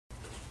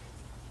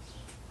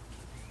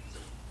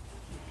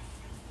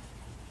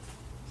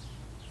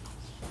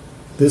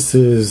This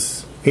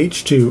is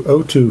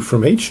H2O2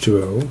 from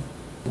H2O.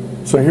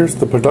 So here's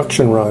the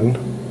production run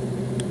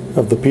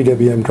of the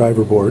PWM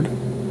driver board.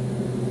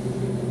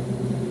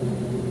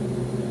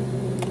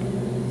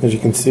 As you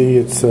can see,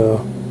 it's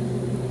about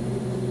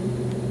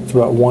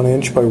 1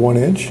 inch by 1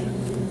 inch,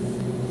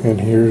 and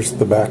here's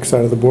the back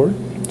side of the board.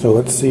 So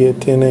let's see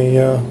it in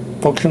a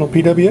functional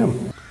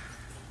PWM.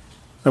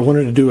 I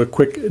wanted to do a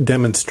quick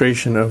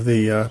demonstration of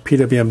the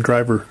PWM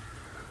Driver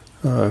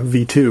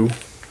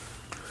V2.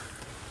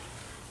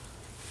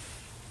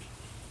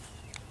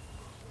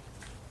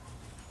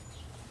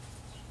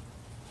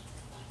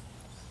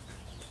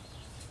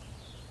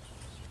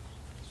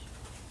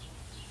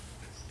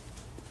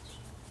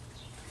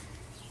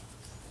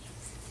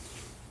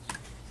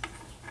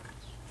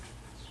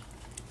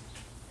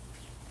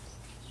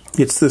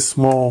 It's this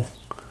small,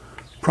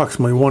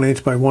 approximately 1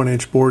 inch by 1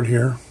 inch board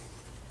here.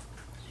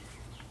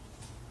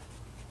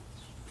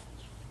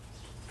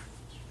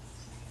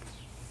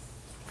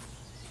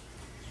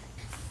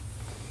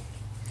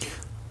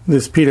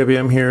 This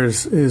PWM here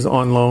is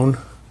on loan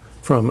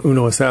from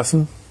Uno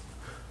Assassin.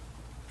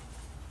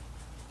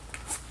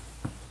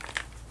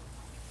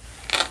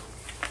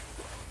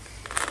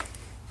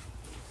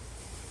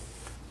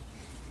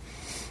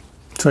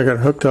 So I got it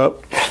hooked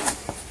up.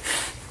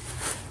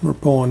 We're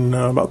pulling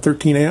about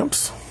 13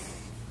 amps.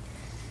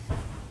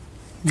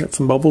 Got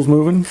some bubbles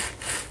moving.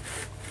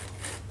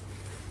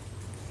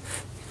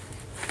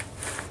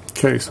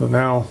 Okay, so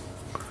now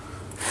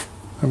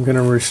I'm going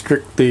to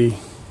restrict the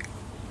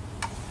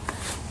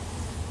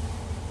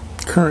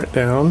current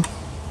down.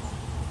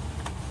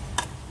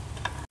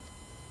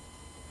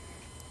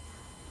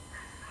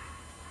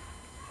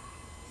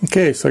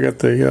 Okay, so I got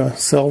the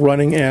cell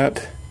running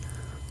at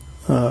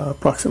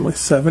approximately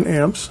 7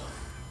 amps.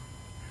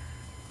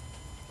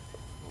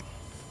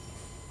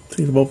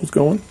 See the bubbles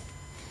going?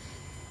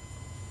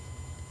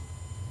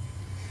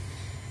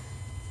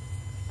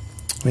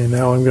 And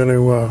now I'm going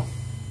to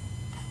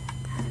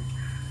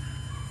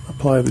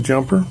apply the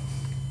jumper.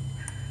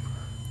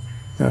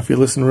 Now if you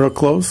listen real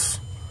close,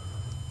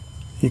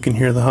 you can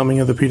hear the humming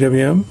of the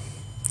PWM.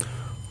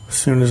 As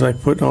soon as I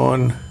put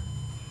on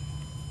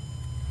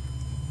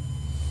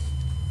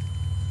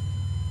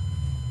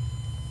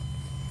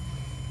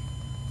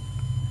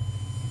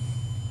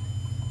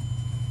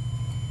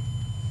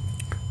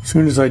As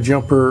soon as I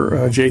jumper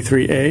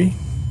J3A,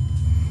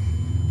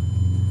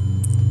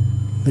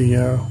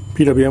 the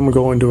PWM will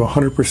go into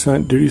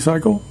 100% duty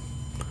cycle,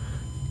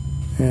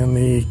 and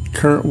the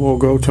current will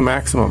go to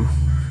maximum.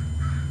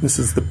 This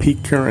is the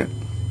peak current.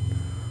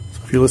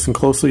 So if you listen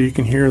closely, you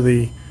can hear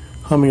the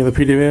humming of the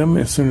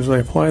PWM. As soon as I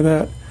apply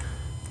that,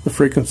 the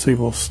frequency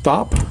will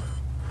stop.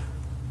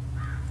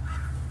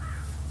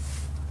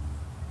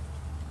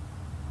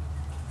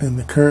 And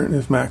the current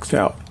is maxed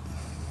out.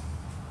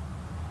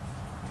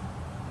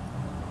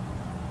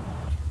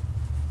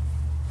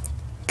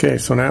 Okay,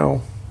 so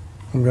now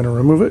I'm going to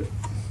remove it,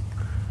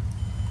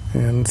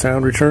 and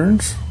sound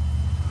returns,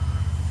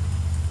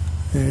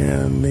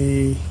 and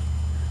the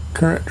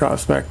current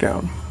drops back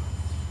down.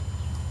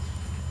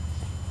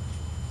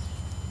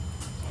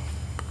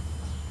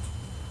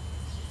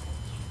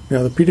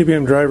 Now the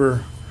PWM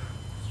driver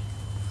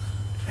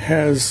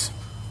has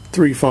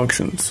 3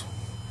 functions.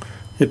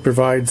 It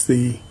provides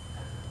the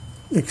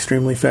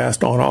extremely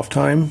fast on-off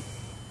time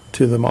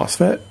to the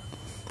MOSFET,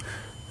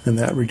 and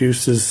that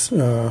reduces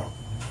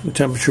the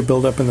temperature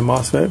buildup in the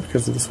MOSFET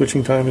because the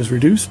switching time is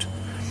reduced.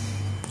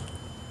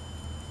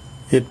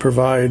 It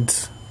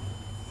provides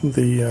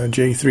the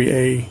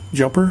J3A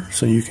jumper,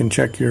 so you can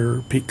check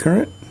your peak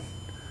current.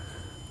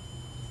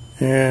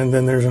 And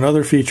then there's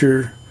another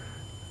feature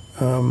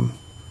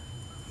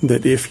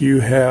that if you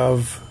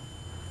have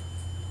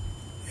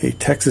a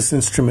Texas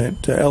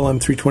Instrument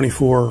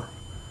LM324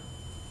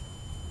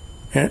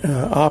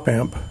 op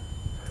amp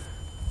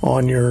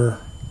on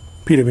your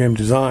PWM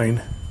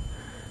design,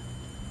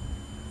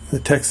 the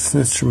Texas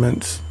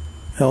Instruments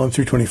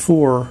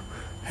LM324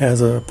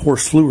 has a poor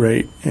slew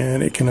rate,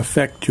 and it can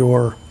affect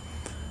your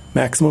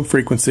maximum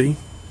frequency.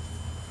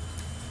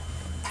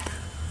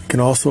 It can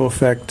also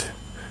affect,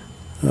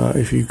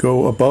 if you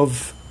go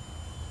above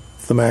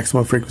the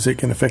maximum frequency, it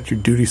can affect your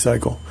duty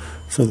cycle,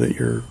 so that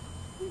your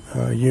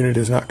unit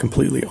is not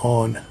completely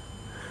on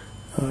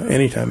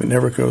anytime. It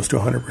never goes to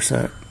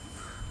 100%.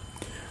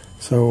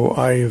 So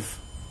I've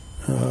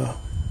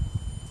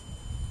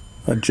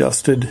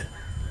adjusted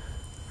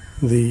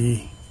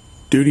the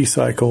duty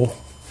cycle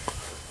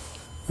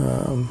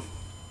and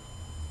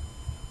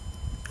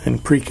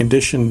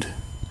preconditioned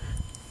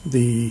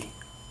the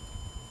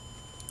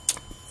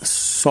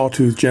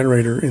sawtooth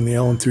generator in the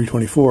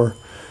LM324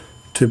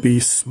 to be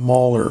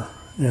smaller,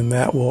 and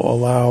that will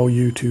allow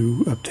you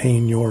to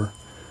obtain your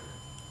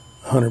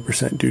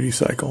 100% duty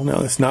cycle. Now,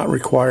 it's not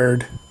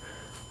required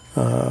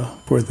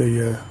for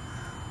the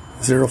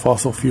zero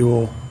fossil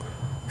fuel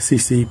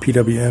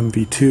CCPWM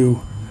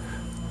V2.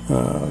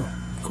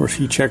 Of course,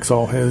 he checks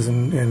all his,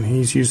 and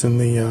he's using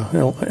the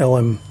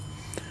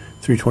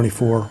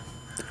LM324.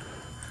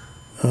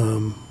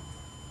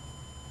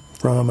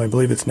 from, I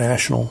believe it's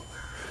National,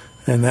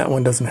 and that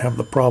one doesn't have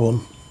the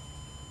problem.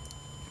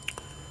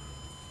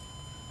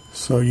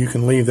 So you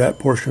can leave that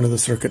portion of the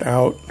circuit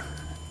out.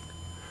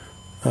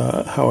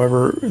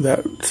 However,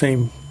 that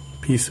same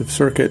piece of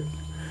circuit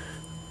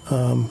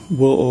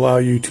will allow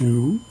you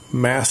to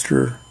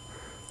master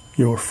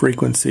your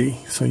frequency.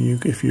 So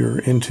if you're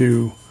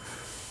into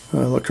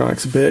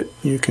electronics a bit,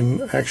 you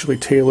can actually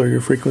tailor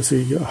your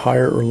frequency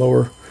higher or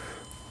lower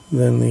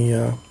than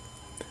the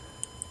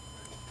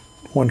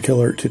 1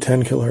 kilohertz to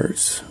 10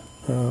 kilohertz.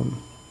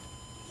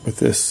 With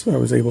this, I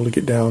was able to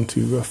get down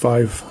to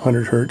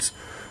 500 hertz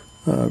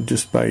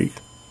just by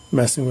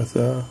messing with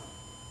the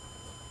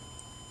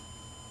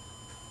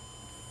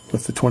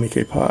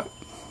 20K pot,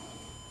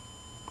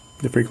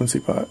 the frequency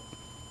pot,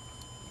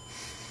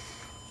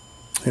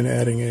 and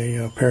adding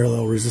a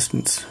parallel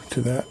resistance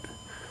to that.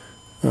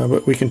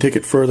 But we can take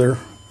it further.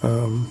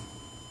 I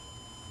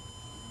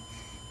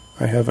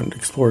haven't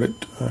explored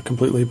it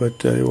completely,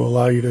 but it will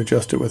allow you to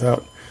adjust it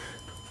without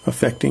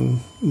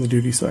affecting the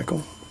duty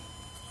cycle.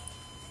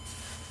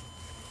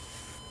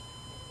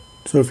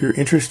 So if you're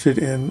interested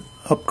in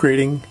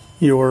upgrading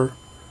your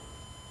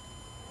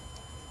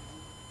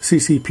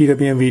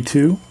CCPWM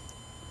V2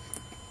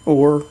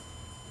 or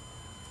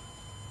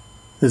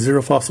the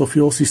Zero Fossil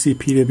Fuel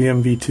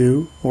CCPWM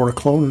V2 or a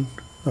clone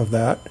of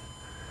that,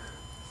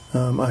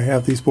 I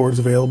have these boards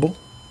available.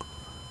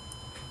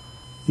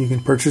 You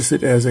can purchase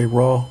it as a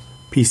raw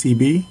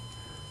PCB,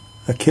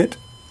 a kit,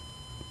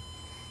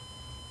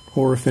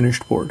 or a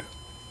finished board.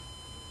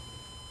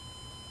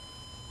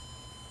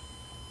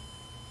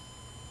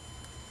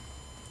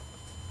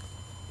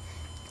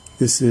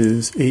 This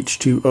is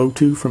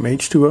H2O2 from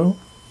H2O.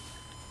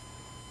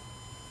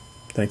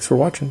 Thanks for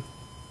watching.